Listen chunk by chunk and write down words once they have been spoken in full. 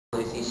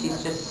Lucy.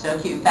 She's just so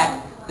cute. In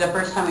fact, the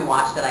first time we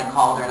watched it, I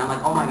called her and I'm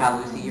like, oh my God,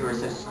 Lucy, you are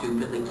so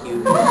stupidly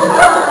cute.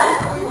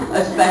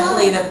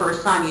 Especially the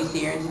first time you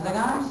see her and she's like,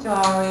 I'm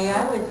sorry,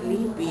 I was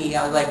sleepy.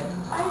 I was like,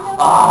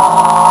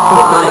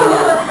 oh.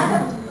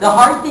 The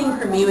hard thing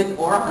for me with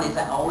Oron is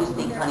I always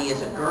think Honey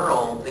is a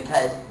girl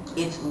because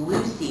it's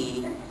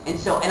Lucy. And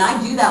I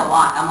do that a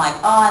lot. I'm like,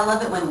 oh, I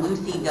love it when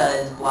Lucy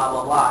does blah,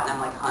 blah, blah. And I'm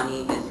like,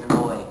 Honey is the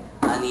boy.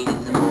 Honey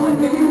is the boy.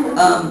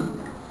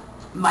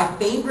 My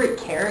favorite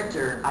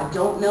character, I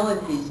don't know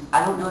if he's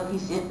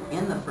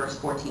in the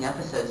first 14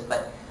 episodes,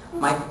 but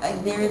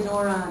there is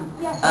Oron.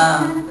 Yes.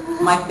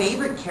 My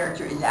favorite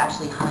character is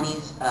actually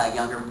Honey's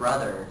younger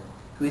brother,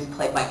 who is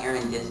played by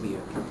Aaron Dismuke.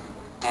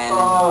 And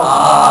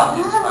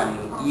he's funny.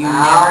 You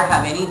never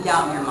have any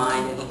doubt in your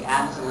mind that he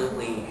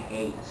absolutely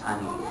hates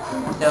Honey.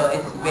 So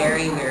it's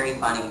very, very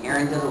funny.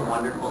 Aaron does a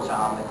wonderful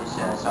job at the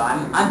show. So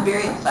I'm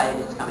very excited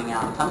it's coming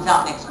out. It comes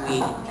out next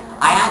week.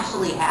 I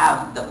actually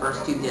have the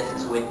first 2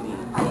 discs with me.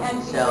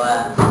 And so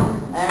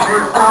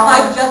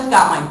I just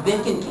got my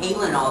Vic and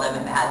Caitlin and all of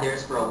them have had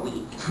theirs for a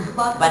week.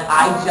 But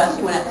I just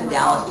went up to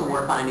Dallas to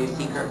work on a new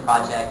secret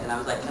project, and I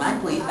was like, can I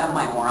please have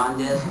my Oron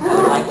disc? I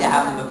would like to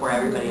have them before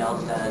everybody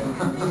else does.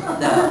 So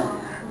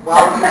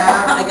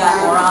I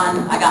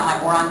got my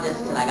Oron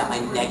discs, and I got my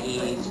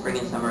Negi Spring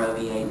and Summer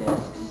OVA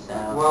discs.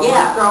 So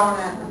yeah.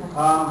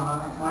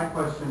 My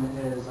question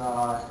is,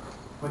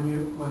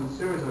 when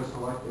series are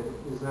selected,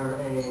 is there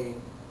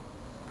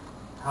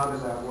how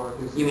does that work?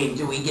 You mean,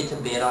 do we get to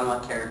bid on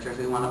what characters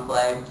we want to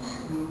play?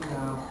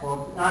 No,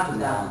 well, not just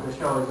that, the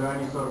show. Is there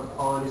any sort of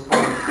quality score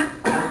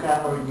like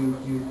that, or do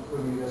you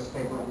just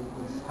take what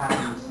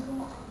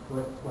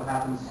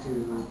happens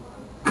to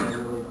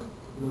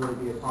really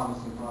be a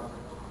promising project?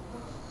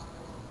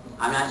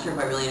 I'm not sure if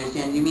I really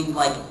understand. You mean,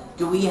 like,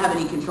 do we have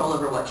any control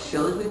over what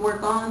shows we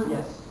work on?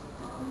 Yes.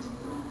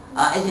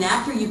 As an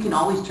actor, you can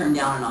always turn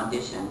down an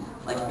audition.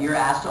 Like, if you're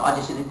asked to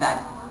audition, in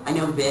fact, I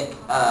know Vic,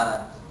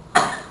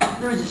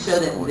 there was a show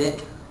that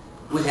Vic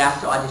was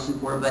asked to audition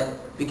for,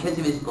 but because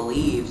of his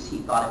beliefs, he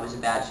thought it was a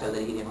bad show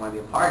that he didn't want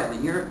to be a part of.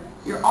 And you're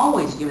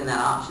always given that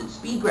option.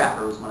 Speed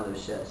Grapher was one of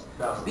those shows.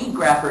 Speed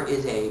Grapher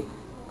is a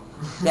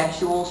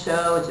sexual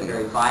show. It's a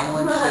very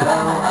violent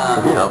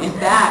show. In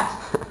fact,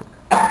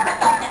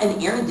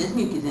 and Aaron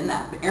Dismuke is in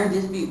that. But Aaron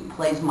Dismuke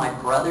plays my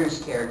brother's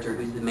character,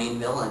 who's the main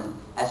villain,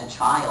 as a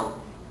child.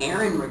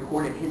 Aaron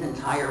recorded his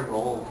entire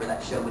role for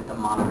that show with the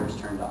monitors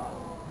turned off.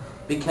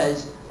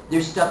 Because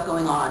there's stuff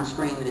going on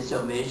screen that is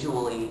so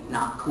visually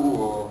not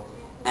cool,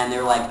 and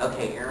they're like,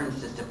 okay,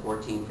 Aaron's just a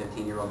 14,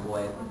 15-year-old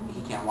boy.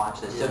 He can't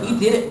watch this. So he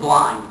did it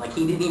blind. Like,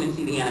 he didn't even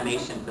see the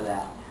animation for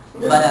that.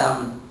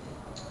 But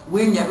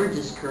we're never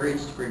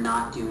discouraged for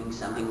not doing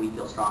something we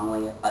feel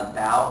strongly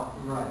about.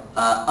 Right.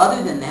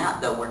 Other than that,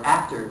 though, we're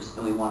actors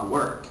and we want to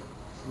work.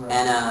 Right.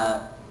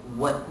 And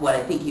what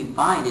I think you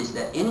find is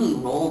that any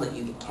role that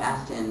you get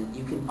cast in,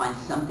 you can find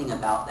something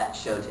about that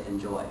show to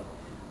enjoy.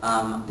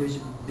 There's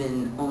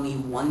been only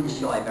one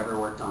show I've ever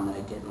worked on that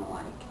I didn't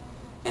like.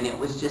 And it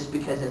was just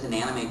because as an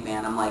anime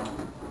fan, I'm like,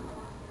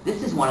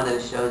 this is one of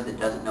those shows that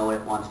doesn't know what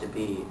it wants to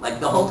be. Like,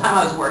 the whole time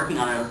I was working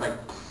on it, I was like,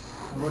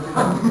 this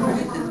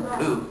is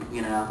poop,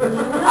 you know.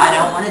 I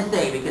don't want to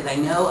say, because I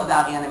know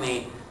about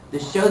anime, the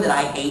show that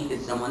I hate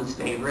is someone's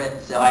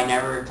favorite, so I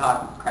never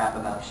talk crap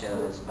about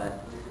shows.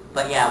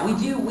 But yeah, we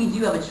do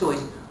have a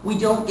choice. We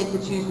don't get to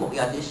choose what we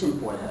audition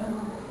for, though.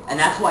 And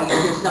that's why you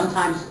hear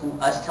sometimes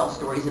us tell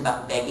stories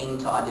about begging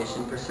to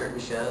audition for certain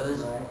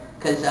shows.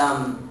 Because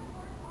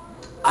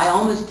I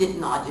almost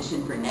didn't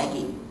audition for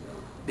Negi,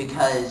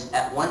 because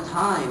at one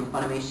time,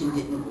 Funimation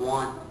didn't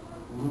want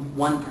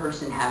one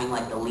person having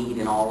like the lead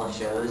in all the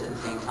shows at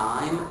the same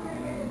time.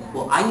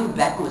 Well, I knew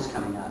Beck was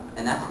coming up,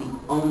 and that's the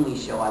only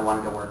show I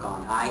wanted to work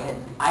on. I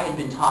had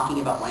been talking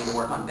about wanting to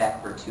work on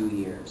Beck for 2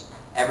 years,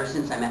 ever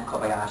since I met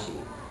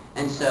Kobayashi.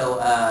 And so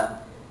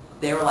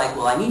they were like,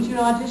 well, I need you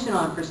to audition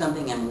on for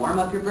something and warm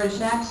up your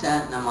British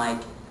accent. And I'm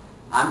like,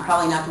 I'm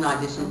probably not going to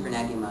audition for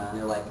Negima. And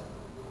they're like,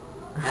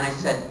 and I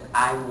said,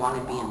 I want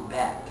to be in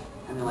Beck.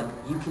 And they're like,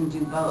 you can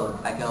do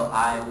both. I go,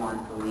 I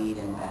want the lead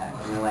in Beck.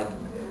 And they're like,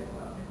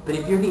 but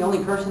if you're the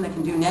only person that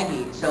can do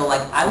Negi. So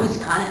like, I was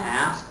kind of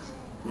asked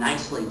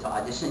nicely to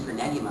audition for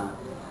Negima.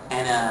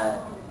 And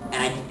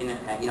I ended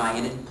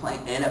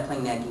up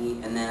playing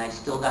Negi, and then I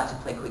still got to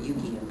play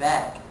Koyuki in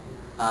Beck.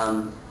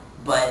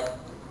 But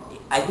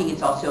I think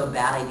it's also a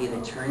bad idea to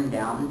turn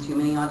down too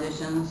many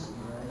auditions,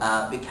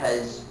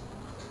 because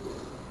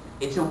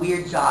it's a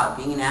weird job.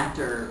 Being an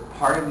actor,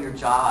 part of your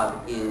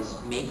job is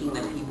making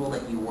the people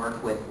that you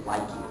work with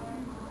like you.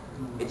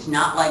 It's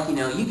not like, you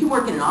know, you can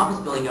work in an office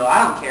building and go, I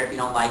don't care if you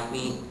don't like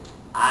me.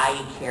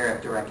 I care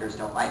if directors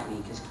don't like me,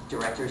 because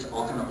directors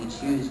ultimately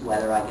choose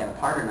whether I get a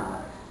part or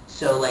not.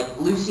 So like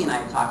Lucy and I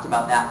have talked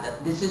about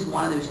that this is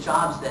one of those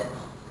jobs that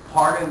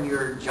part of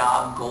your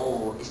job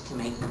goal is to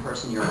make the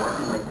person you're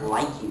working with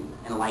like you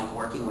and like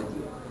working with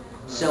you.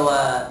 So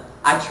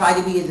I try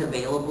to be as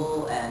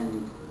available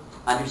and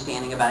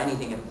understanding about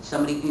anything.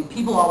 If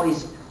people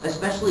always,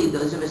 especially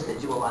those of us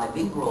that do a lot of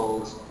big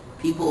roles,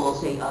 people will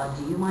say,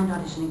 do you mind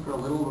auditioning for a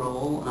little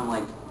role? And I'm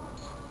like,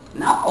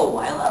 no,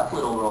 I love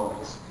little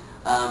roles.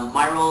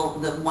 My role,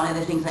 one of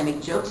the things I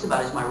make jokes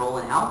about is my role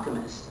in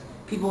Alchemist.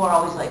 People are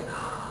always like,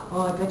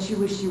 oh, I bet you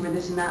wish you were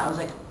this and that. I was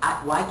like,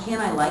 why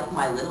can't I like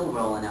my little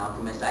role in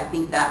Alchemist? I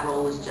think that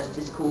role is just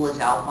as cool as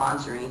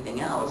Alphonse or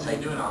anything else. What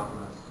do you do in Alchemist?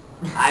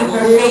 I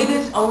will say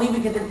this only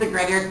because it's the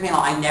Greg Ayres Panel.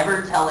 I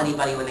never tell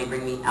anybody when they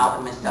bring me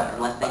Alchemist stuff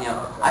unless they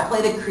know. I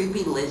play the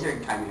creepy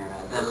lizard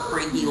chimera, the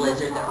freaky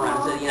lizard that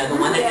runs, the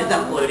one that ends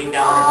up floating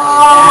down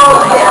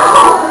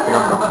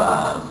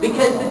the thing.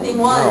 Because the thing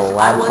was,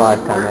 I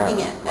wasn't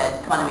working at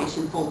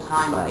Funimation full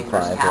time when they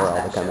first cast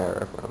that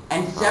show.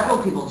 And several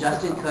people,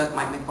 Justin Cook,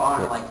 Mike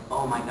McFarlane, are like,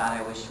 oh my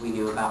god, I wish we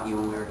knew about you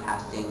when we were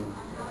casting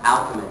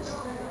Alchemist.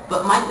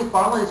 But Mike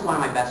McFarlane is one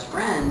of my best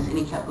friends, and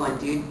he kept going,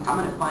 dude, I'm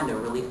going to find a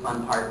really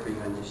fun part for you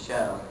in this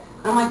show.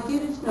 And I'm like,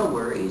 dude, it's no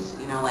worries.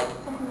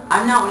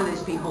 I'm not one of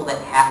those people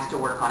that has to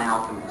work on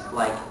Alchemist.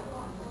 Like,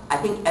 I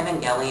think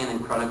Evangelion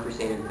and Chrono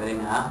Crusade are good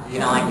enough.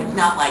 It's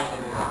not like,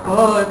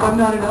 oh, if I'm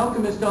not an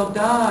Alchemist, I'll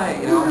die.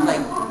 It's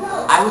like,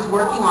 I was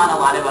working on a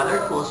lot of other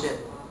cool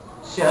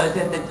shows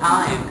at the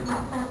time.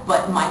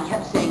 But Mike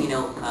kept saying,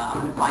 I'm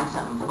going to find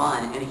something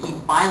fun. And he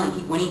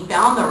finally, when he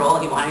found the role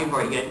he wanted me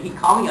for, he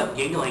called me up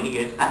giggling. He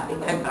goes, I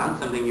think I found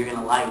something you're going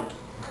to like.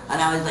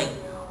 And I was like,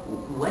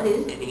 what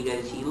is it? And he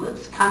goes, he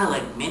looks kind of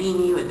like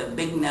Mini-Me with a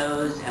big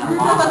nose and a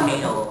long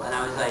tail. And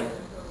I was like,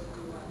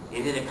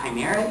 is it a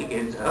chimera? He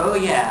goes, oh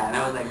yeah. And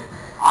I was like,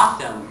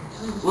 awesome.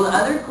 Well, the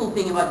other cool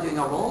thing about doing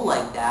a role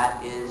like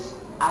that is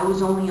I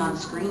was only on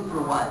screen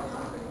for what?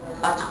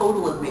 A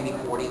total of maybe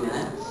 40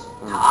 minutes.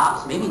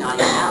 Tops, maybe not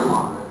even that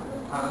long.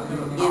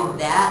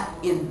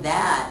 In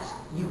that,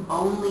 you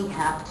only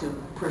have to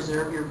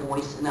preserve your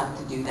voice enough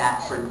to do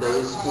that for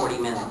those 40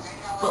 minutes.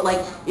 But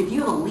like, if you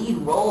have a lead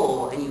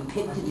role and you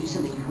pick to do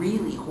something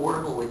really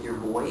horrible with your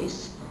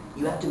voice,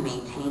 you have to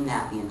maintain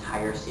that the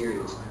entire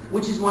series.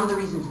 Which is one of the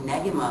reasons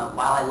Negima,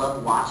 while I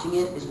love watching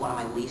it, is one of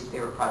my least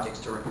favorite projects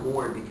to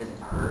record because it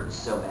hurts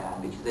so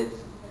bad. Because it's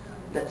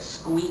that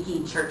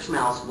squeaky church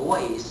mouse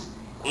voice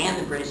and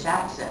the British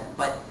accent.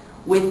 But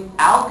with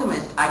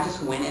Alchemist, I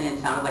just went in and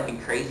sounded like a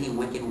crazy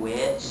wicked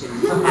witch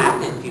and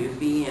acted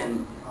goofy,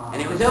 and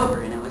it was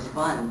over, and it was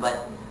fun.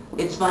 But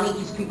it's funny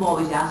because people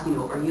always ask me,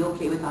 are you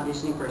okay with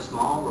auditioning for a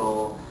small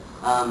role?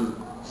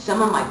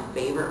 Some of my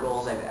favorite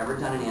roles I've ever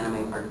done in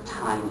anime are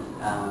tiny.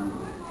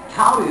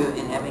 Kaoru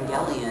in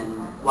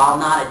Evangelion, while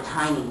not a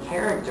tiny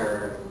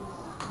character,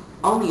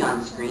 only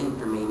on screen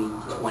for maybe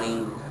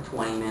 20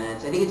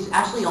 minutes. I think it's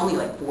actually only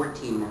like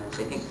 14 minutes.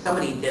 I think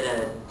somebody did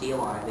a deal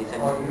on it. They said,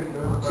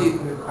 you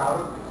did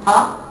Powder?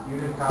 Huh?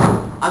 You did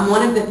Powder? I'm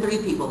one of the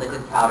 3 people that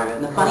did Powder.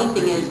 And the funny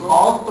thing is,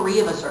 all 3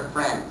 of us are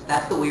friends.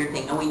 That's the weird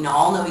thing. And we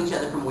all know each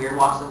other from weird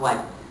walks of life.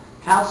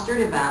 Cal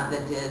Sturdivant,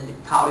 that did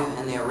Kaoru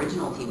in the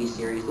original TV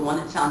series, the one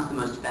that sounds the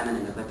most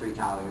feminine of the 3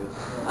 Kaoru,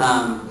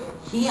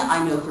 he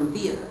I know from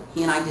theater.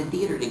 He and I did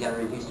theater together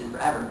in Houston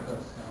forever.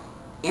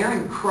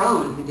 Aaron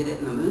Crone, who did it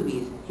in the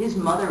movies, his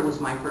mother was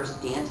my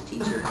first dance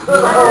teacher.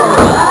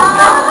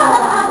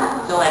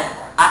 So like,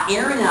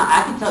 Aaron and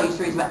I can tell you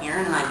stories about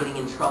Aaron and I getting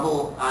in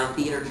trouble on a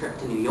theater trip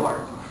to New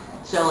York.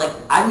 So like,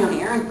 I've known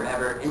Aaron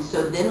forever, and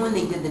so then when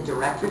they did the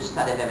director's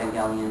cut of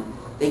Evangelion,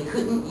 they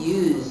couldn't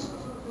use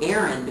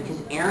Aaron because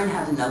Aaron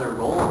has another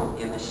role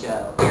in the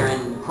show.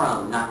 Aaron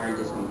Crone, not Aaron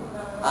Disney.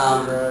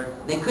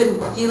 They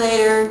couldn't, see you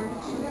later,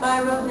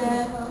 bye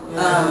Rosette.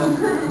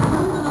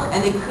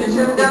 And they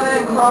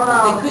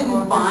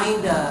couldn't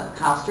find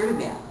Kyle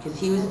Sturdivant because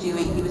he was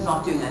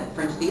off doing a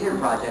French theater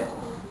project.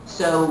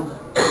 So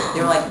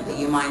they were like, do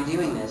you mind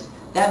doing this?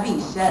 That being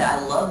said, I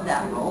love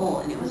that role,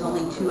 and it was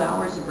only 2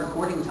 hours of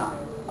recording time.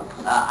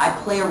 I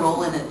play a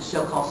role in a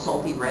show called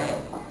Salty Ray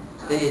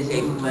that is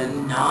a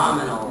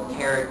phenomenal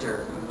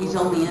character. He's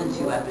only in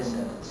 2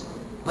 episodes,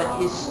 but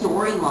his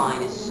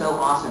storyline is so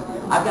awesome.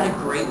 I've got a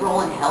great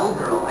role in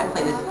Hellgirl. I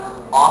play this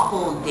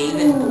awful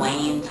David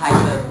Blaine type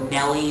of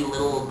Nelly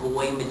little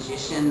boy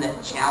magician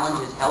that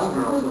challenges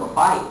Hellgirl to a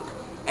fight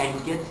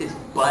and gets his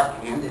butt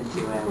handed to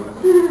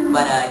him.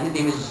 But his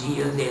name is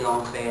José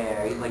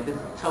L'Enfer. He's like this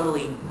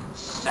totally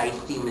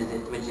shiesty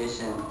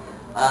magician.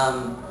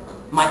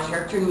 My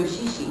character in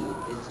Mushishi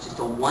is just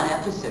a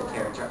 1-episode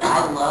character.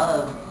 I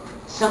love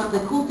the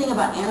cool thing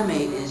about anime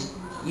is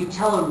you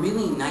tell a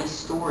really nice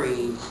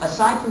story.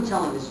 Aside from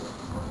telling this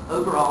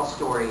overall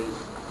story,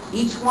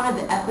 each one of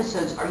the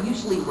episodes are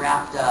usually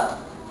wrapped up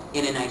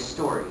in a nice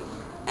story.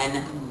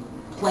 And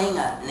playing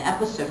an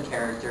episode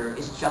character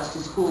is just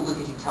as cool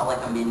because you tell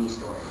like a mini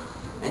story.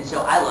 And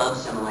so I love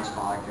some of my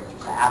smaller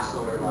characters. I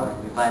absolutely love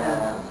them. But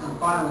and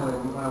finally,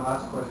 my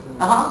last question is,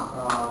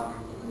 how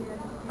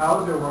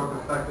is your work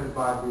affected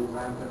by the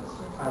rampant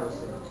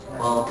piracy?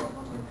 Well,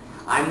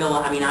 I'm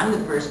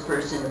the first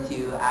person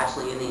to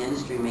actually in the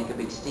industry make a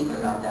big stink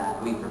about that.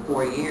 I mean, for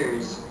 4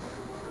 years,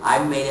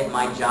 I've made it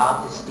my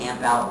job to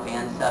stamp out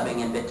fan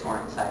subbing and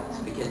BitTorrent sites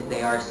because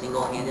they are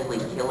single-handedly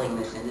killing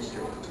this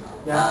industry.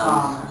 Yes,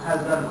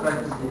 has that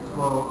affected the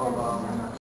flow of